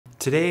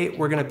Today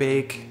we're gonna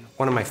bake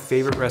one of my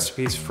favorite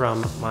recipes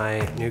from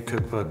my new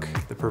cookbook,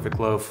 The Perfect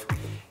Loaf,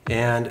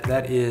 and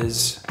that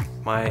is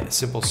my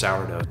simple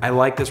sourdough. I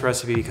like this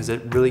recipe because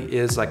it really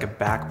is like a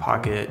back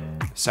pocket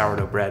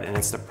sourdough bread, and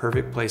it's the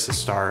perfect place to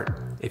start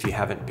if you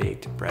haven't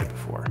baked bread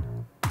before.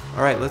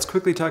 All right, let's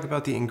quickly talk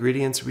about the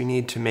ingredients we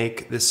need to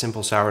make this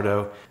simple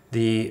sourdough.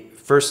 The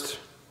first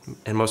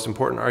and most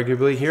important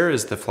arguably here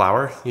is the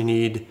flour. You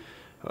need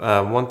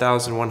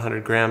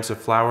 1,100 grams of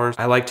flour.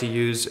 I like to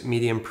use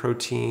medium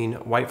protein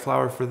white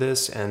flour for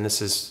this, and this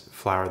is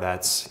flour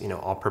that's,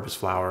 all-purpose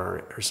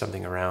flour or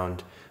something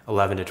around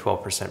 11 to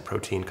 12%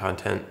 protein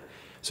content.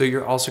 So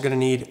you're also gonna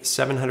need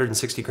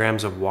 760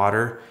 grams of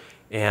water,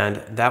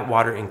 and that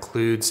water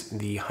includes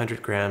the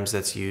 100 grams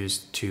that's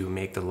used to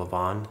make the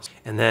Levain.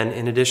 And then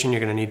in addition, you're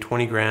gonna need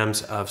 20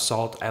 grams of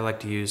salt. I like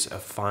to use a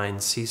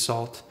fine sea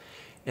salt.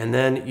 And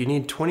then you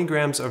need 20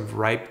 grams of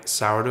ripe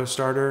sourdough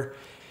starter,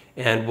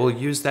 and we'll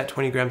use that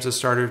 20 grams of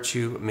starter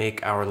to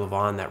make our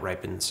Levain that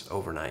ripens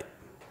overnight.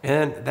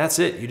 And that's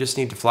it. You just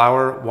need the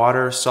flour,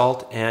 water,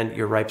 salt, and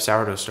your ripe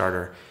sourdough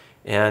starter.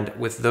 And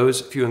with those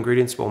few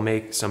ingredients, we'll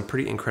make some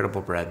pretty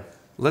incredible bread.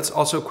 Let's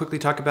also quickly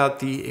talk about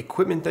the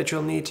equipment that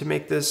you'll need to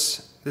make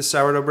this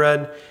sourdough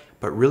bread.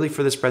 But really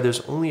for this bread,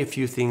 there's only a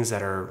few things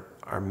that are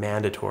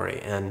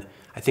mandatory. And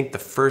I think the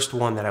first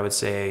one that I would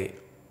say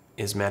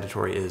is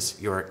mandatory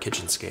is your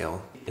kitchen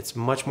scale. It's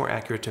much more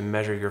accurate to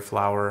measure your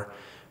flour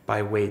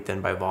by weight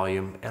than by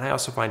volume, and I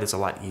also find it's a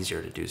lot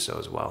easier to do so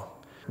as well.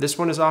 This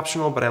one is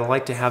optional, but I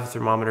like to have a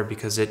thermometer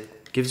because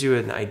it gives you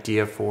an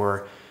idea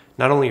for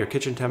not only your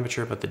kitchen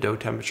temperature, but the dough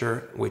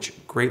temperature, which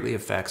greatly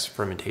affects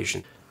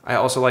fermentation. I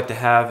also like to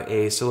have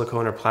a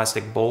silicone or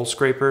plastic bowl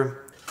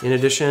scraper. In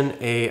addition,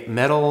 a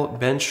metal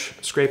bench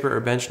scraper or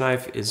bench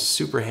knife is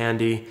super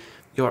handy.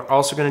 You're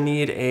also gonna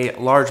need a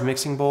large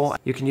mixing bowl.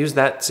 You can use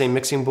that same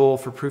mixing bowl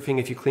for proofing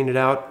if you clean it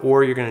out,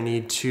 or you're gonna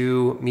need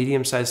 2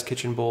 medium-sized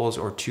kitchen bowls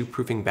or 2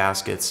 proofing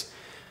baskets.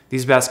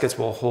 These baskets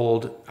will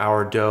hold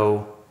our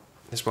dough.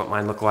 This is what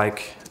mine look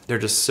like. They're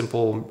just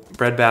simple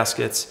bread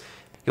baskets.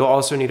 You'll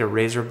also need a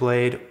razor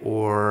blade,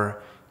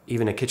 or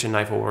even a kitchen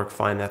knife will work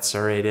fine that's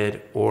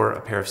serrated, or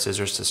a pair of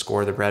scissors to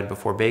score the bread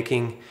before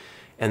baking.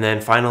 And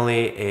then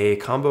finally, a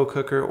combo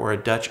cooker or a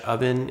Dutch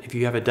oven. If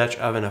you have a Dutch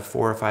oven, a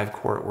 4 or 5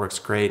 quart works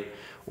great,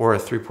 or a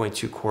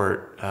 3.2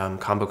 quart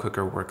combo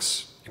cooker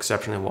works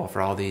exceptionally well for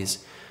all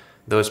these.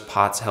 Those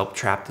pots help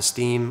trap the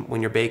steam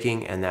when you're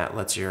baking, and that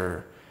lets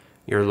your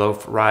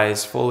loaf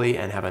rise fully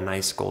and have a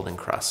nice golden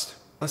crust.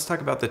 Let's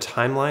talk about the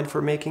timeline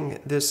for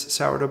making this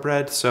sourdough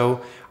bread.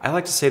 So I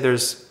like to say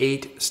there's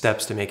 8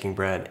 steps to making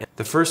bread.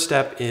 The first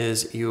step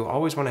is you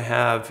always want to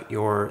have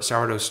your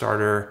sourdough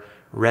starter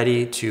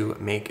ready to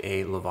make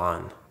a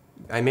Levain.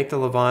 I make the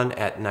Levain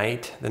at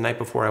night, the night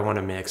before I want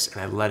to mix, and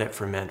I let it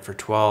ferment for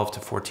 12 to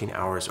 14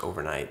 hours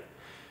overnight.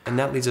 And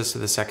that leads us to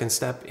the second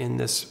step in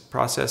this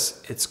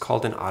process. It's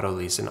called an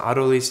Autolyse. An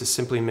Autolyse is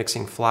simply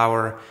mixing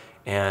flour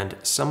and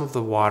some of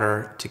the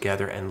water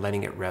together and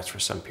letting it rest for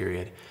some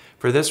period.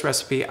 For this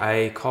recipe,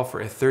 I call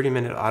for a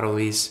 30-minute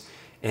Autolyse,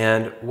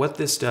 and what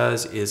this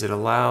does is it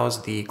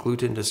allows the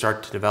gluten to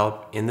start to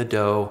develop in the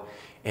dough,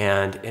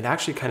 and it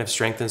actually kind of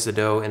strengthens the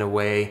dough in a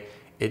way.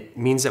 It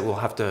means that we'll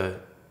have to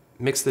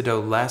mix the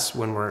dough less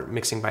when we're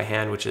mixing by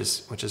hand, which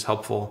is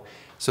helpful.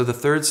 So the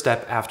third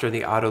step after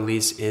the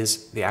Autolyse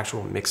is the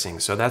actual mixing.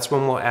 So that's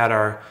when we'll add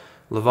our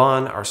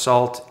Levain, our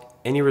salt,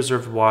 any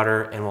reserved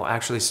water, and we'll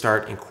actually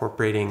start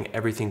incorporating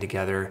everything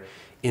together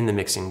in the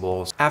mixing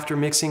bowls. After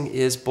mixing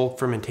is bulk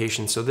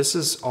fermentation. So this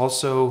is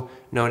also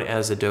known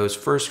as the dough's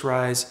first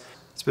rise.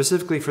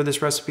 Specifically for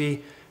this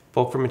recipe,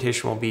 bulk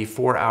fermentation will be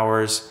 4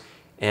 hours.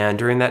 And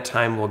during that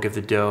time, we'll give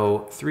the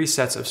dough 3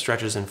 sets of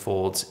stretches and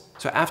folds.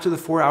 So after the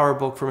 4-hour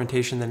bulk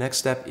fermentation, the next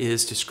step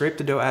is to scrape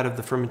the dough out of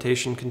the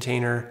fermentation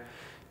container,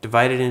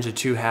 divide it into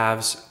 2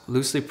 halves,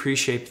 loosely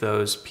pre-shape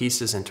those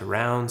pieces into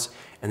rounds,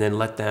 and then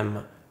let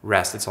them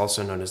rest. It's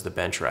also known as the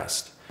bench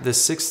rest. The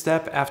 6th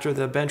step after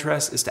the bench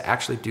rest is to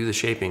actually do the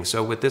shaping.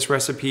 So with this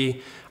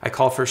recipe, I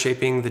call for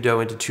shaping the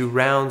dough into 2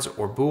 rounds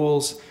or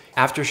boules.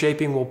 After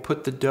shaping, we'll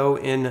put the dough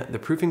in the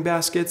proofing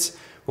baskets,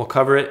 we'll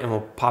cover it, and we'll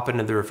pop it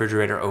into the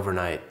refrigerator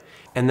overnight.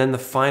 And then the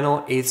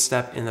final 8th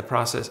step in the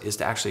process is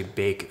to actually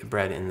bake the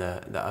bread in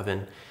the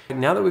oven.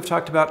 Now that we've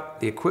talked about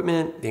the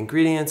equipment, the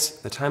ingredients,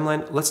 the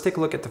timeline, let's take a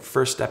look at the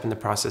first step in the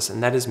process,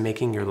 and that is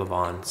making your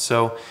Levain.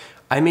 So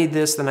I made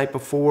this the night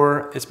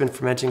before. It's been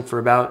fermenting for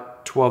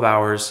about 12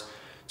 hours.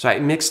 So I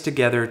mixed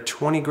together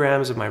 20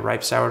 grams of my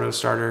ripe sourdough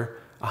starter,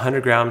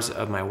 100 grams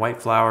of my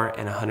white flour,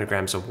 and 100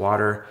 grams of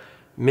water.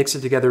 Mix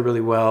it together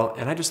really well,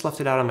 and I just left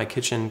it out on my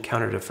kitchen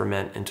counter to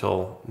ferment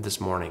until this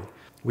morning.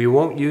 We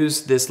won't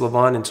use this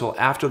Levain until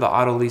after the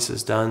Autolyse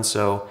is done,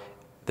 so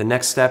the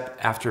next step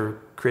after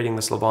creating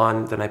this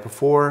Levain the night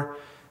before,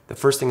 the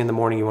first thing in the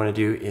morning you want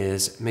to do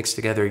is mix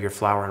together your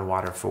flour and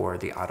water for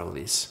the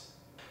Autolyse.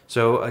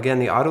 So again,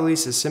 the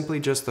Autolyse is simply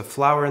just the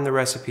flour in the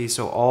recipe,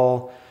 so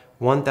all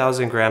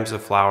 1,000 grams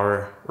of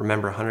flour,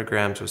 remember 100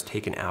 grams was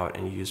taken out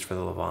and used for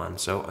the Levain.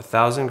 So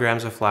 1,000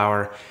 grams of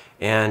flour,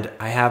 and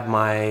I have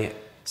my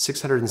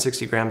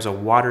 660 grams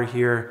of water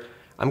here.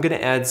 I'm gonna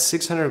add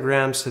 600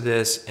 grams to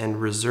this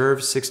and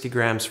reserve 60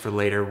 grams for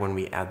later when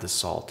we add the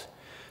salt.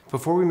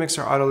 Before we mix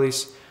our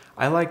Autolyse,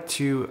 I like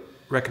to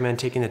recommend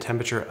taking the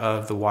temperature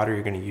of the water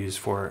you're gonna use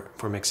for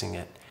mixing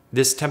it.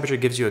 This temperature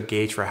gives you a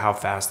gauge for how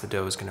fast the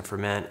dough is gonna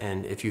ferment,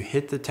 and if you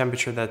hit the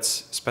temperature that's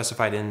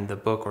specified in the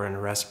book or in a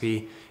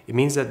recipe, it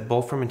means that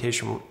bulk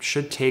fermentation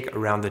should take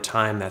around the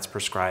time that's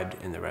prescribed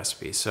in the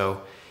recipe.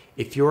 So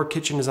if your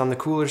kitchen is on the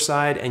cooler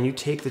side and you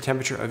take the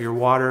temperature of your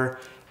water,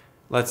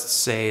 let's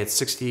say it's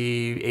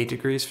 68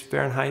 degrees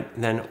Fahrenheit,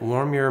 then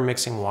warm your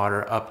mixing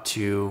water up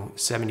to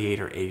 78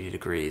 or 80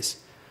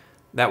 degrees.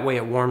 That way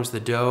it warms the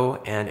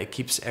dough and it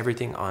keeps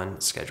everything on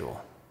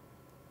schedule.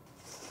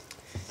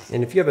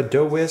 And if you have a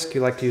dough whisk,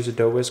 you like to use a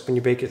dough whisk when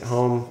you bake at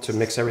home to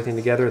mix everything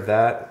together,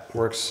 that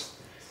works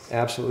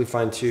absolutely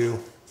fine too.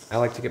 I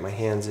like to get my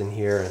hands in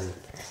here and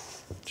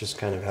just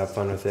kind of have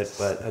fun with it,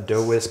 but a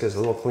dough whisk is a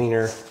little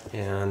cleaner,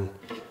 and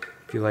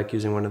if you like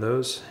using one of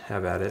those,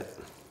 have at it.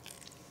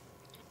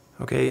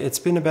 Okay, it's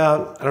been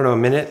about, I don't know, a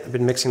minute. I've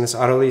been mixing this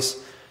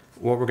Autolyse.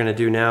 What we're gonna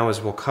do now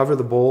is we'll cover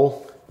the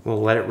bowl,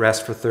 we'll let it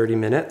rest for 30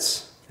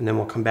 minutes, and then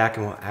we'll come back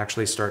and we'll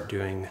actually start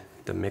doing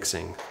the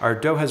mixing. Our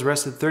dough has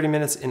rested 30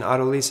 minutes in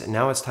Autolyse, and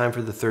now it's time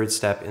for the third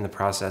step in the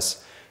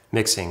process,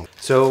 mixing.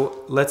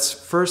 So let's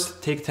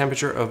first take the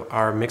temperature of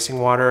our mixing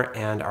water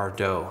and our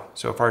dough.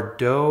 So if our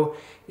dough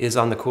is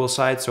on the cool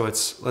side, so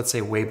it's, let's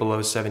say, way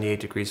below 78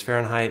 degrees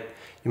Fahrenheit,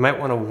 you might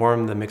want to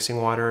warm the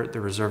mixing water, the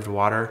reserved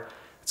water.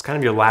 It's kind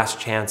of your last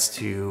chance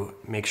to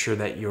make sure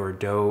that your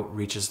dough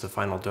reaches the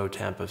final dough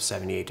temp of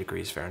 78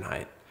 degrees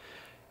Fahrenheit.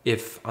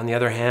 If, on the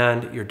other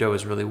hand, your dough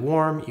is really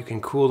warm, you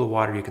can cool the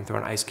water, you can throw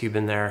an ice cube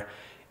in there,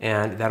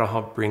 and that'll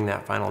help bring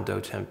that final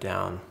dough temp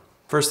down.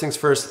 First things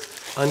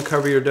first,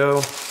 uncover your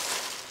dough.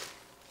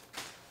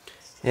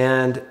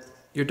 And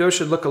your dough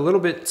should look a little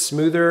bit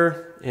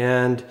smoother,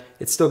 and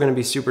it's still gonna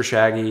be super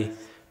shaggy.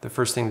 The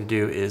first thing to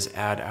do is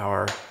add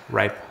our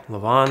ripe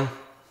Levain.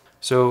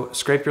 So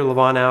scrape your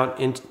Levain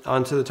out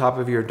onto the top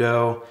of your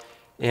dough,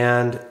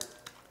 and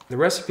the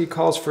recipe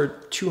calls for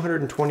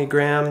 220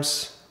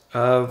 grams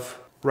of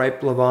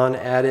ripe Levain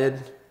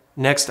added.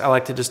 Next, I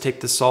like to just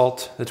take the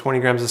salt, the 20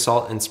 grams of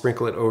salt, and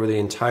sprinkle it over the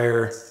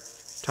entire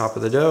top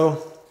of the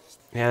dough.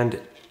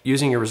 And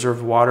using your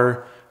reserved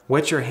water,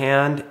 wet your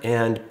hand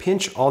and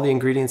pinch all the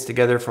ingredients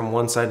together from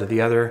one side to the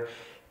other.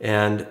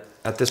 And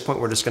at this point,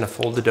 we're just gonna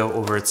fold the dough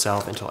over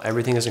itself until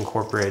everything is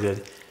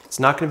incorporated. It's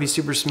not gonna be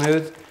super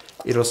smooth.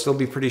 It'll still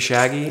be pretty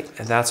shaggy,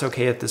 and that's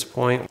okay at this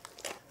point.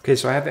 Okay,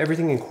 so I have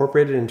everything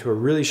incorporated into a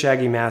really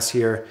shaggy mass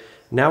here.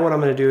 Now what I'm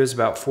gonna do is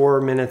about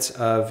 4 minutes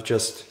of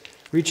just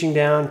reaching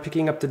down,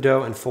 picking up the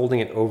dough and folding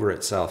it over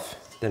itself.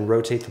 Then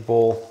rotate the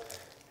bowl,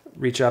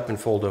 reach up and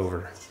fold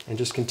over. And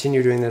just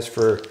continue doing this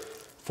for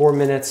 4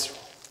 minutes.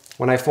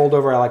 When I fold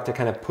over, I like to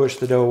kind of push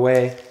the dough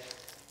away,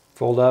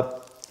 fold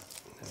up,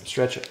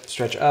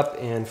 stretch up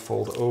and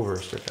fold over,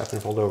 stretch up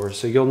and fold over.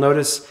 So you'll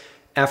notice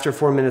after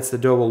 4 minutes, the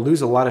dough will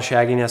lose a lot of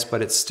shagginess,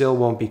 but it still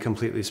won't be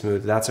completely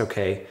smooth. That's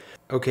okay.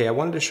 Okay, I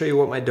wanted to show you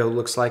what my dough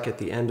looks like at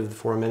the end of the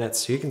 4 minutes.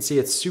 So you can see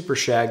it's super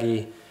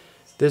shaggy.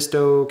 This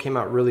dough came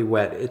out really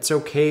wet. It's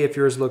okay if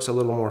yours looks a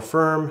little more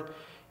firm,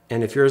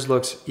 and if yours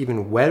looks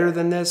even wetter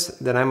than this,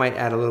 then I might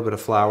add a little bit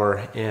of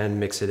flour and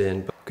mix it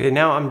in. Okay,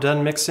 now I'm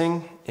done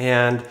mixing,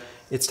 and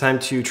it's time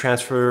to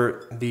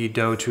transfer the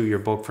dough to your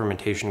bulk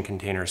fermentation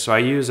container. So I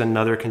use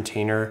another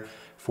container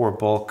for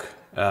bulk.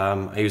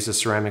 I use a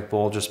ceramic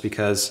bowl just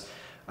because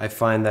I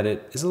find that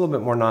it is a little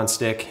bit more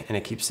non-stick and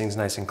it keeps things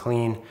nice and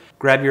clean.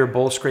 Grab your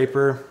bowl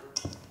scraper,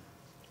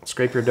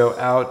 scrape your dough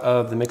out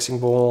of the mixing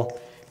bowl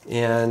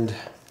and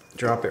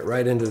drop it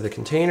right into the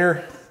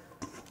container.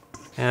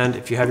 And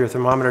if you have your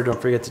thermometer,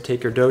 don't forget to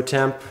take your dough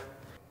temp.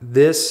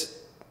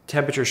 This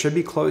temperature should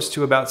be close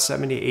to about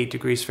 78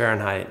 degrees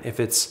Fahrenheit. If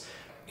it's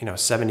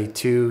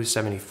 72,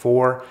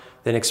 74,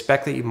 then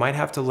expect that you might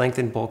have to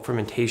lengthen bulk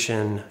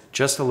fermentation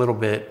just a little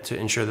bit to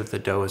ensure that the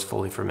dough is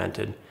fully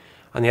fermented.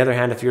 On the other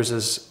hand, if yours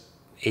is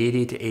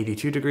 80 to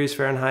 82 degrees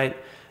Fahrenheit,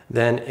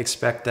 then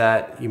expect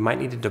that you might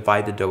need to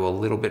divide the dough a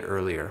little bit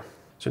earlier.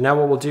 So now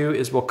what we'll do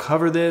is we'll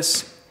cover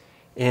this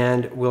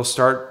and we'll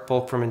start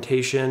bulk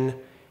fermentation.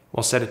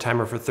 We'll set a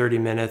timer for 30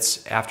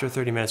 minutes. After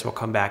 30 minutes, we'll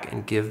come back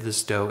and give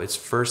this dough its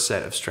first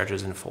set of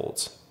stretches and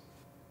folds.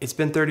 It's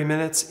been 30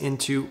 minutes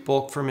into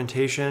bulk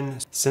fermentation.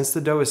 Since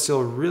the dough is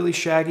still really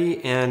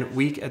shaggy and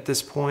weak at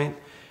this point,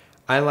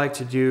 I like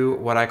to do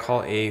what I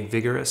call a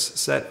vigorous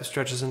set of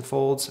stretches and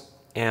folds.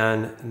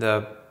 And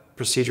the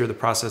procedure, the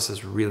process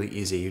is really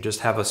easy. You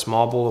just have a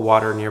small bowl of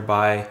water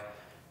nearby,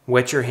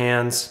 wet your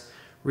hands,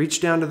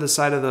 reach down to the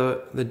side of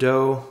the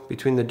dough,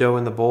 between the dough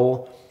and the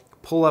bowl,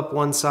 pull up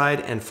one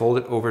side and fold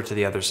it over to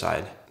the other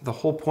side. The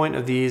whole point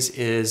of these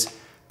is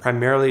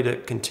primarily to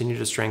continue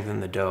to strengthen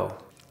the dough.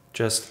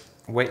 Just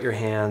wet your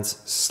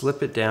hands,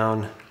 slip it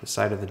down the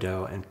side of the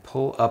dough and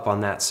pull up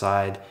on that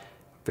side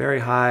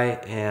very high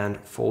and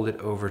fold it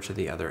over to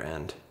the other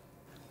end.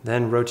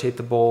 Then rotate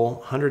the bowl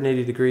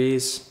 180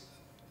 degrees,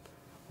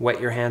 wet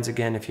your hands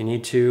again if you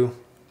need to,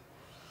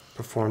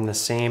 perform the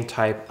same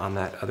type on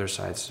that other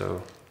side.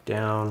 So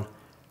down,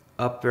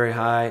 up very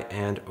high,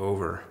 and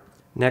over.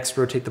 Next,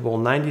 rotate the bowl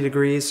 90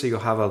 degrees so you'll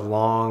have a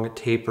long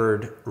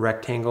tapered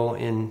rectangle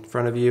in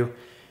front of you.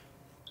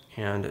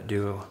 And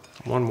do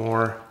one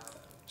more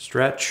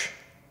stretch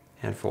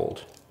and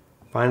fold.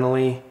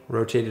 Finally,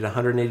 rotate it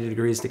 180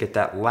 degrees to get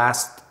that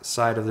last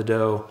side of the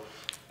dough.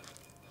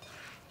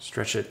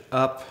 Stretch it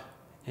up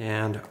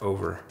and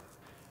over.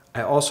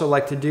 I also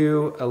like to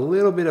do a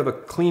little bit of a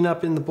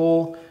cleanup in the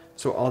bowl,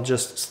 so I'll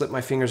just slip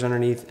my fingers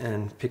underneath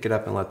and pick it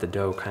up and let the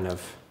dough kind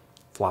of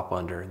flop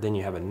under. Then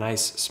you have a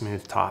nice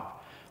smooth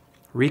top.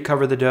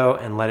 Recover the dough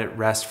and let it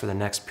rest for the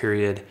next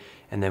period,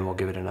 and then we'll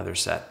give it another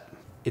set.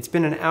 It's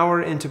been an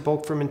hour into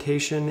bulk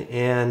fermentation,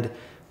 and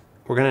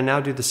we're gonna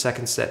now do the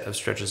second set of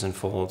stretches and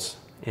folds.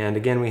 And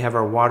again, we have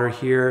our water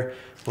here.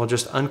 We'll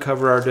just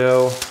uncover our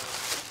dough.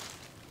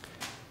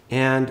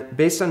 And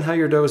based on how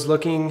your dough is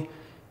looking,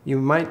 you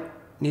might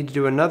need to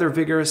do another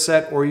vigorous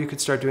set, or you could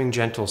start doing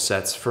gentle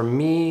sets. For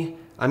me,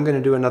 I'm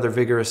gonna do another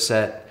vigorous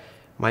set.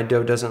 My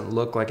dough doesn't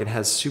look like it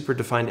has super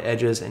defined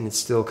edges, and it's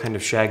still kind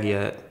of shaggy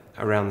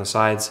around the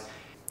sides.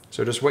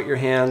 So just wet your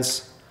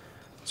hands,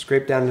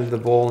 scrape down into the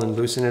bowl and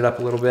loosen it up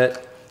a little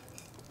bit.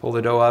 Pull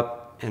the dough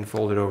up and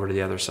fold it over to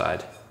the other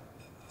side.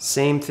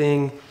 Same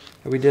thing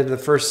that we did the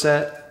first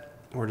set.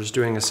 We're just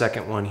doing a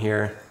second one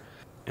here.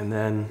 And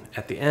then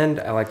at the end,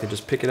 I like to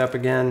just pick it up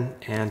again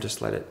and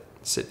just let it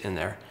sit in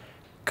there.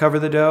 Cover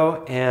the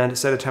dough and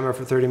set a timer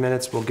for 30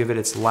 minutes. We'll give it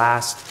its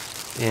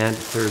last and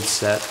third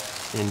set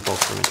in bulk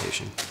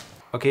fermentation.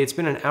 Okay, it's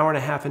been an hour and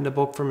a half into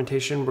bulk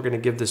fermentation. We're gonna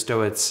give this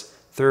dough its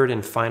third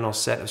and final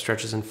set of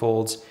stretches and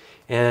folds.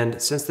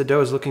 And since the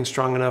dough is looking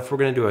strong enough, we're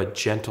gonna do a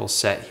gentle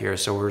set here.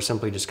 So we're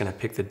simply just gonna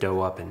pick the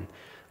dough up and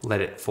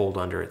let it fold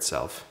under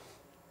itself.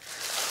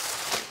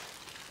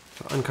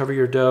 So uncover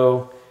your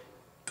dough,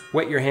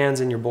 wet your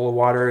hands in your bowl of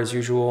water as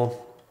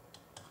usual.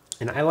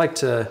 And I like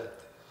to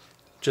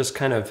just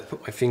kind of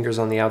put my fingers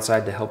on the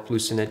outside to help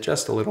loosen it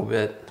just a little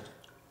bit.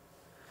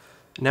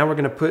 Now we're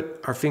gonna put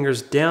our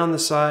fingers down the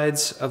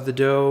sides of the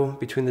dough,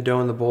 between the dough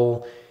and the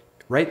bowl,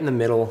 right in the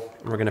middle,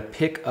 and we're gonna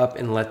pick up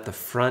and let the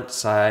front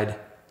side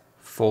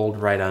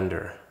fold right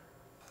under.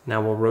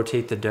 Now we'll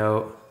rotate the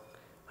dough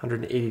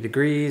 180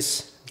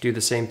 degrees, do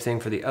the same thing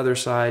for the other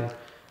side.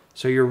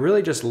 So you're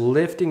really just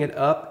lifting it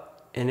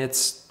up, and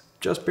it's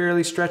just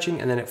barely stretching,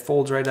 and then it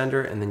folds right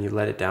under, and then you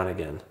let it down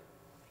again.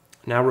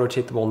 Now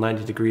rotate the bowl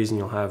 90 degrees and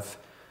you'll have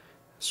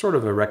sort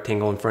of a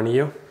rectangle in front of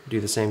you. Do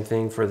the same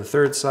thing for the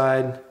third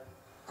side,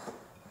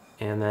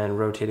 and then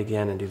rotate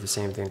again and do the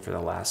same thing for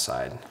the last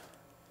side.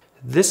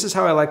 This is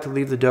how I like to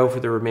leave the dough for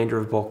the remainder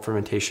of bulk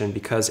fermentation,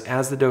 because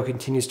as the dough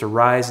continues to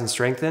rise and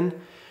strengthen,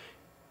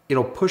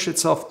 it'll push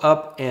itself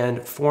up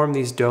and form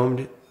these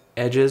domed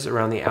edges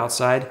around the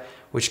outside,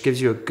 which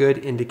gives you a good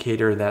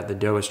indicator that the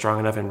dough is strong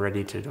enough and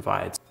ready to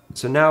divide.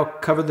 So now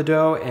cover the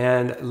dough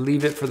and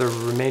leave it for the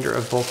remainder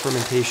of bulk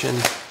fermentation.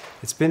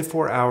 It's been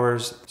 4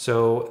 hours,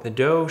 so the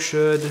dough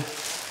should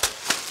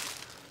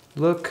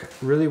look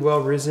really well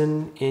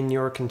risen in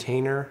your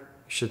container.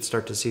 You should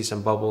start to see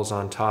some bubbles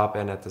on top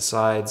and at the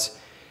sides.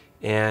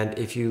 And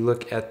if you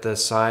look at the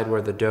side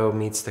where the dough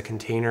meets the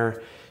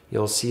container,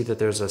 you'll see that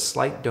there's a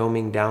slight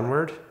doming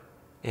downward.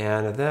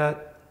 And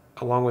that,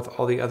 along with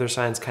all the other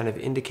signs, kind of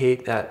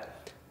indicate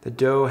that the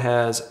dough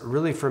has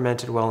really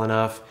fermented well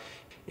enough,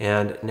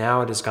 and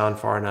now it has gone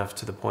far enough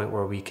to the point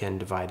where we can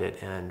divide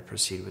it and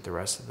proceed with the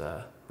rest of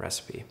the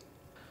recipe.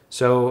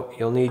 So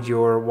you'll need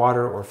your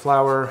water or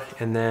flour,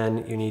 and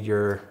then you need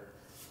your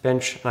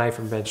bench knife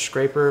and bench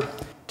scraper.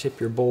 Tip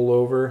your bowl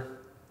over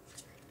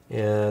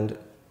and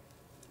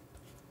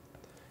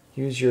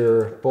use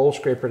your bowl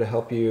scraper to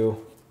help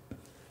you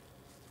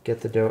get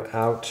the dough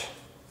out.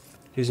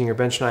 Using your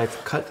bench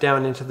knife, cut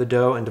down into the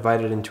dough and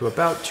divide it into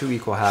about 2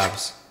 equal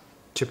halves.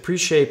 To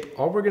pre-shape,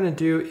 all we're gonna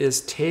do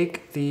is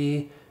take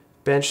the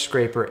bench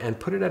scraper and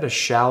put it at a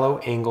shallow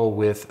angle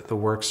with the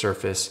work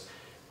surface.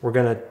 We're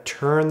gonna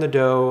turn the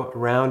dough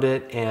around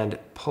it and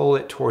pull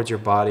it towards your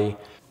body,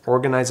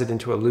 organize it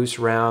into a loose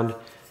round,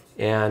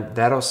 and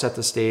that'll set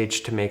the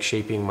stage to make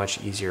shaping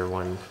much easier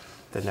when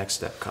the next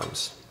step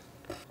comes.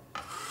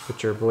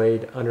 Put your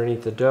blade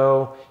underneath the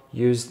dough,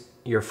 use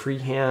your free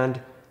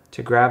hand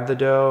to grab the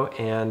dough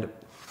and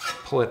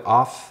pull it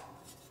off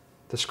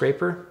the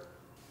scraper.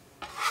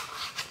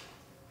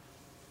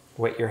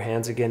 Wet your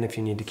hands again if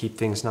you need to keep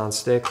things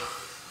non-stick.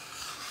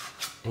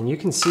 And you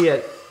can see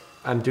it,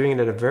 I'm doing it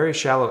at a very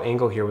shallow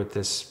angle here with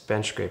this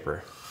bench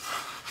scraper.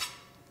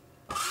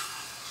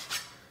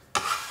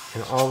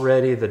 And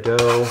already the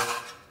dough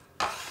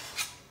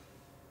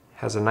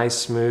has a nice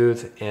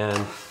smooth and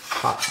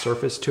hot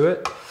surface to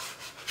it.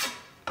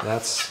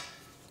 That's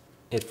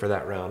it for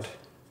that round.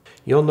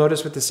 You'll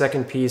notice with the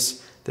second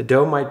piece, the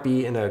dough might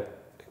be in a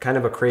kind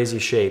of a crazy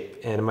shape,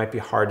 and it might be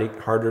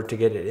harder to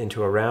get it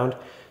into a round.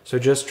 So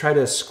just try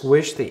to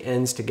squish the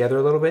ends together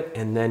a little bit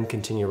and then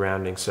continue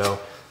rounding. So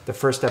the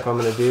first step I'm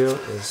gonna do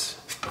is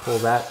pull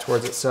that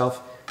towards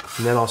itself,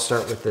 and then I'll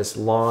start with this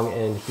long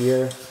end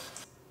here.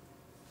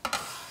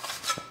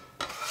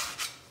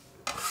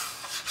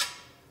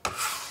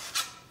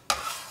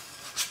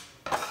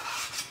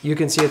 You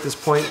can see at this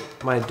point,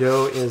 my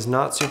dough is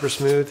not super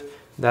smooth.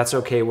 That's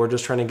okay, we're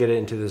just trying to get it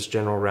into this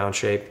general round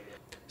shape.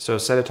 So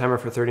set a timer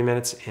for 30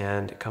 minutes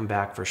and come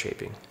back for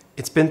shaping.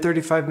 It's been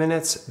 35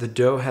 minutes. The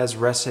dough has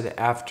rested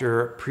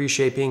after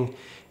pre-shaping,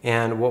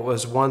 and what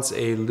was once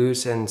a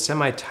loose and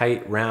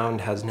semi-tight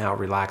round has now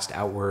relaxed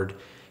outward,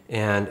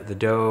 and the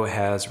dough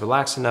has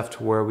relaxed enough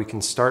to where we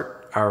can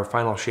start our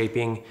final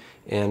shaping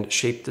and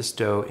shape this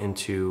dough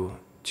into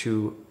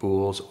 2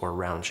 boules or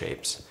round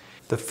shapes.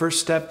 The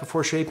first step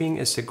before shaping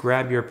is to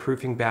grab your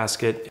proofing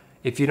basket.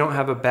 If you don't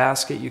have a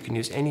basket, you can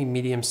use any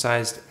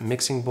medium-sized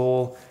mixing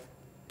bowl.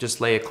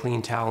 Just lay a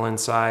clean towel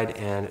inside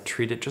and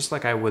treat it just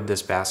like I would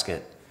this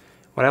basket.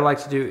 What I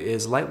like to do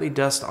is lightly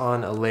dust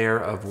on a layer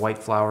of white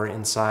flour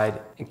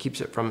inside. It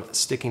keeps it from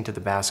sticking to the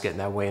basket, and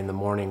that way in the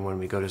morning when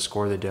we go to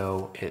score the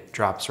dough, it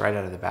drops right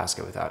out of the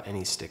basket without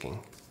any sticking.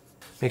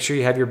 Make sure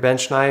you have your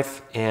bench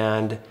knife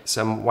and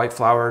some white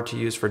flour to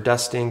use for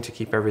dusting to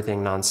keep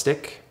everything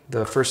non-stick.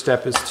 The first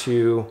step is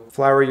to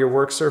flour your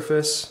work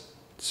surface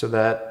so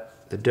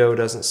that the dough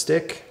doesn't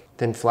stick.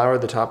 Then flour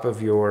the top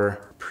of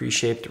your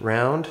pre-shaped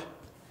round.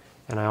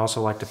 And I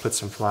also like to put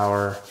some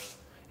flour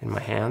in my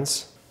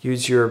hands.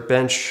 Use your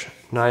bench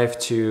knife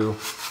to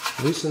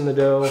loosen the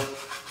dough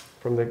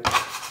from the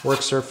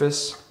work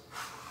surface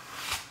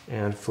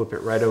and flip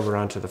it right over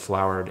onto the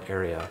floured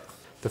area.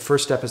 The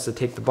first step is to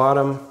take the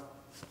bottom,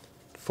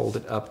 fold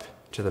it up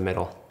to the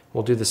middle.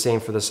 We'll do the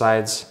same for the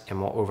sides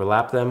and we'll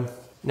overlap them.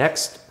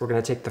 Next, we're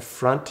gonna take the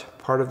front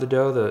part of the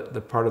dough,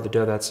 the part of the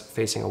dough that's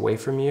facing away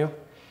from you.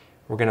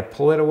 We're gonna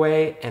pull it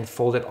away and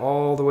fold it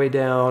all the way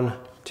down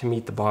to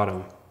meet the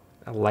bottom.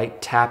 A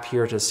light tap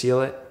here to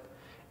seal it,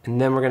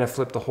 and then we're gonna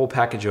flip the whole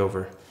package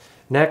over.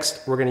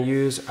 Next, we're gonna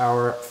use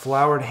our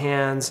floured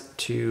hands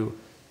to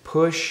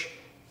push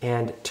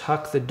and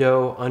tuck the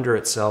dough under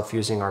itself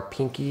using our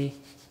pinky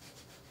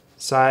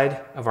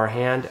side of our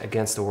hand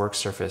against the work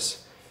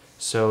surface.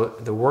 So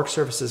the work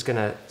surface is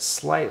gonna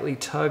slightly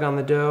tug on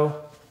the dough,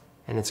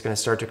 and it's gonna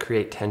start to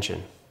create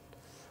tension.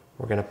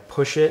 We're gonna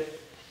push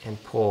it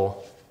and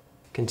pull.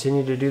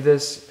 Continue to do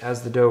this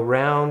as the dough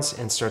rounds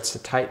and starts to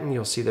tighten.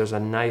 You'll see there's a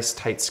nice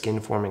tight skin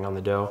forming on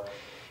the dough.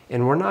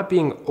 And we're not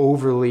being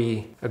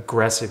overly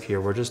aggressive here.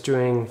 We're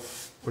doing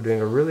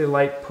a really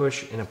light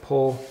push and a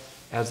pull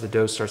as the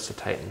dough starts to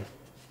tighten.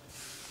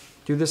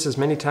 Do this as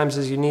many times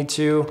as you need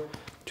to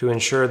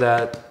ensure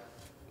that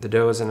the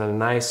dough is in a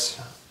nice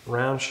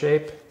round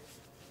shape.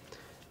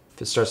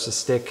 If it starts to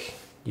stick,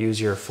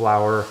 use your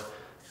flour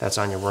that's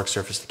on your work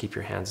surface to keep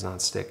your hands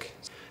non-stick.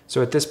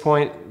 So at this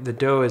point, the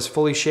dough is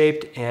fully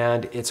shaped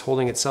and it's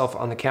holding itself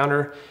on the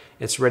counter.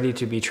 It's ready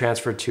to be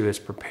transferred to its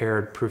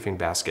prepared proofing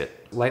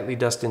basket. Lightly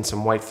dust in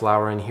some white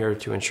flour in here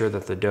to ensure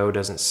that the dough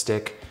doesn't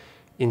stick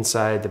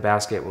inside the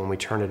basket when we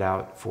turn it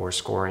out for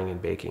scoring and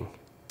baking.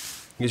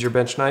 Use your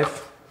bench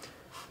knife,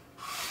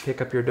 pick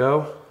up your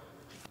dough,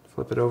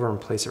 flip it over and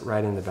place it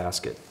right in the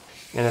basket.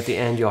 And at the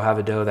end, you'll have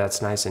a dough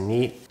that's nice and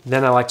neat.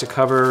 Then I like to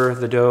cover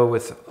the dough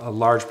with a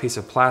large piece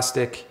of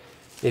plastic.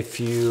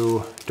 If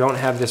you don't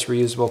have this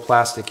reusable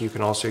plastic, you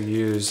can also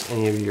use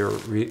any of your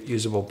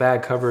reusable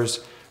bag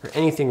covers or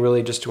anything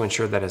really just to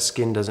ensure that a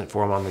skin doesn't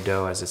form on the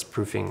dough as it's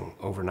proofing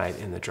overnight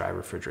in the dry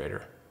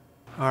refrigerator.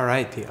 All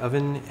right, the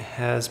oven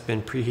has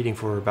been preheating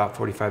for about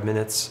 45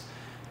 minutes.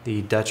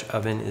 The Dutch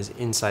oven is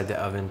inside the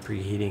oven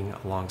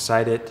preheating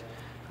alongside it.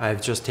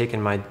 I've just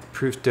taken my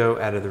proof dough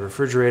out of the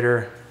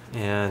refrigerator,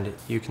 and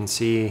you can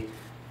see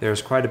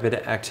there's quite a bit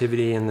of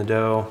activity in the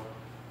dough,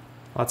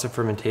 lots of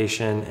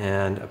fermentation,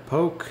 and a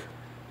poke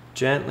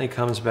gently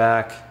comes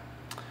back.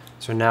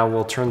 So now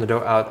we'll turn the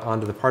dough out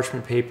onto the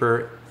parchment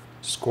paper,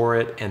 score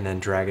it, and then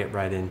drag it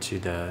right into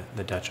the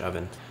Dutch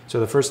oven. So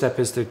the first step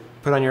is to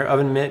put on your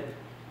oven mitt,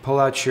 pull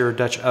out your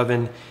Dutch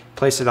oven,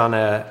 place it on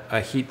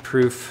a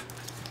heat-proof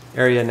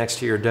area next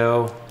to your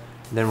dough,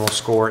 then we'll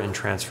score and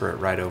transfer it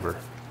right over.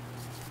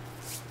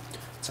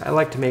 So I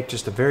like to make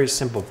just a very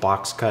simple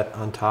box cut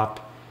on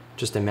top.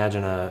 Just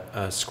imagine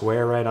a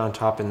square right on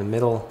top in the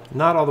middle,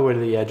 not all the way to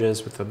the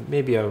edges, with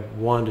maybe a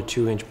 1 to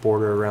 2 inch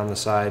border around the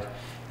side.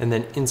 And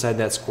then inside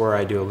that square,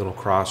 I do a little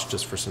cross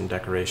just for some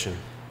decoration.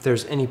 If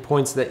there's any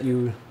points that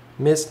you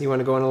missed, you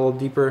want to go in a little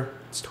deeper,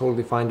 it's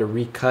totally fine to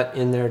recut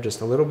in there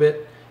just a little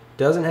bit.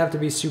 Doesn't have to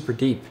be super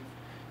deep.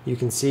 You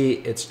can see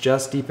it's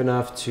just deep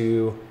enough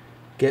to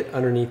get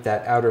underneath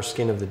that outer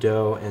skin of the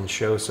dough and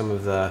show some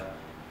of the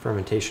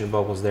fermentation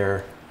bubbles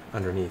there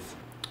underneath.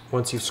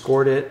 Once you've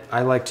scored it,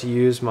 I like to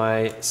use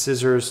my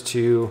scissors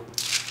to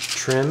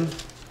trim.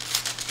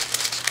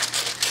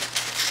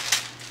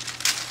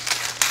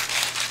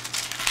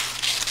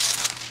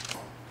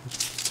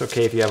 It's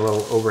okay if you have a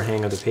little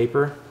overhang of the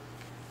paper.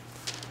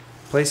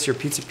 Place your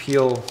pizza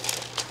peel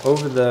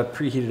over the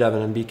preheated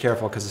oven, and be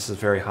careful because this is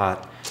very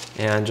hot,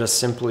 and just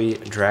simply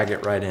drag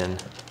it right in.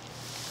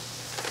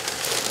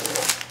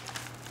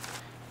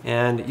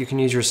 And you can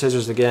use your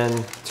scissors again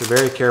to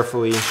very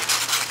carefully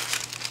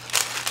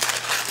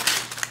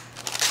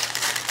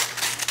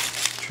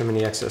trim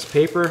any excess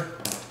paper.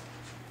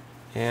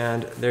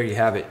 And there you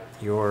have it.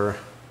 Your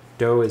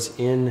dough is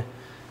in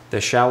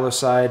the shallow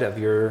side of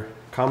your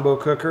combo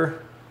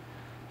cooker.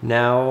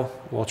 Now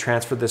we'll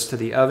transfer this to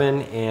the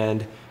oven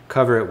and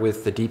cover it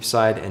with the deep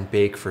side and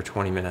bake for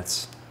 20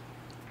 minutes.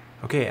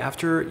 Okay,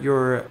 after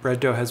your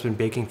bread dough has been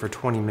baking for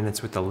 20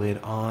 minutes with the lid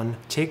on,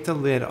 take the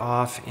lid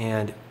off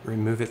and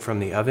remove it from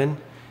the oven,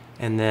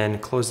 and then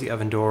close the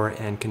oven door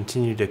and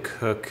continue to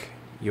cook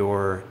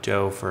your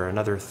dough for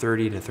another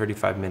 30 to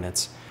 35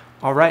 minutes.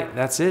 All right,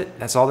 that's it.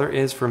 That's all there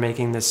is for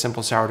making this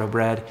simple sourdough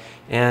bread.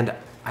 And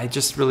I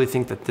just really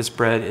think that this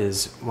bread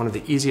is one of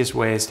the easiest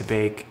ways to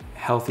bake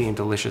healthy and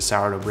delicious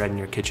sourdough bread in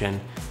your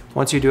kitchen.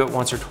 Once you do it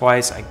once or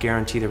twice, I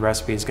guarantee the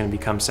recipe is going to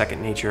become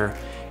second nature,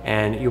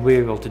 and you'll be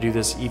able to do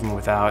this even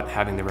without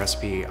having the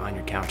recipe on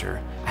your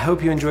counter. I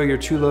hope you enjoy your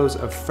 2 loaves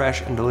of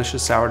fresh and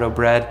delicious sourdough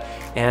bread,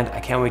 and I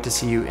can't wait to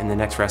see you in the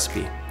next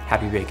recipe.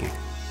 Happy baking.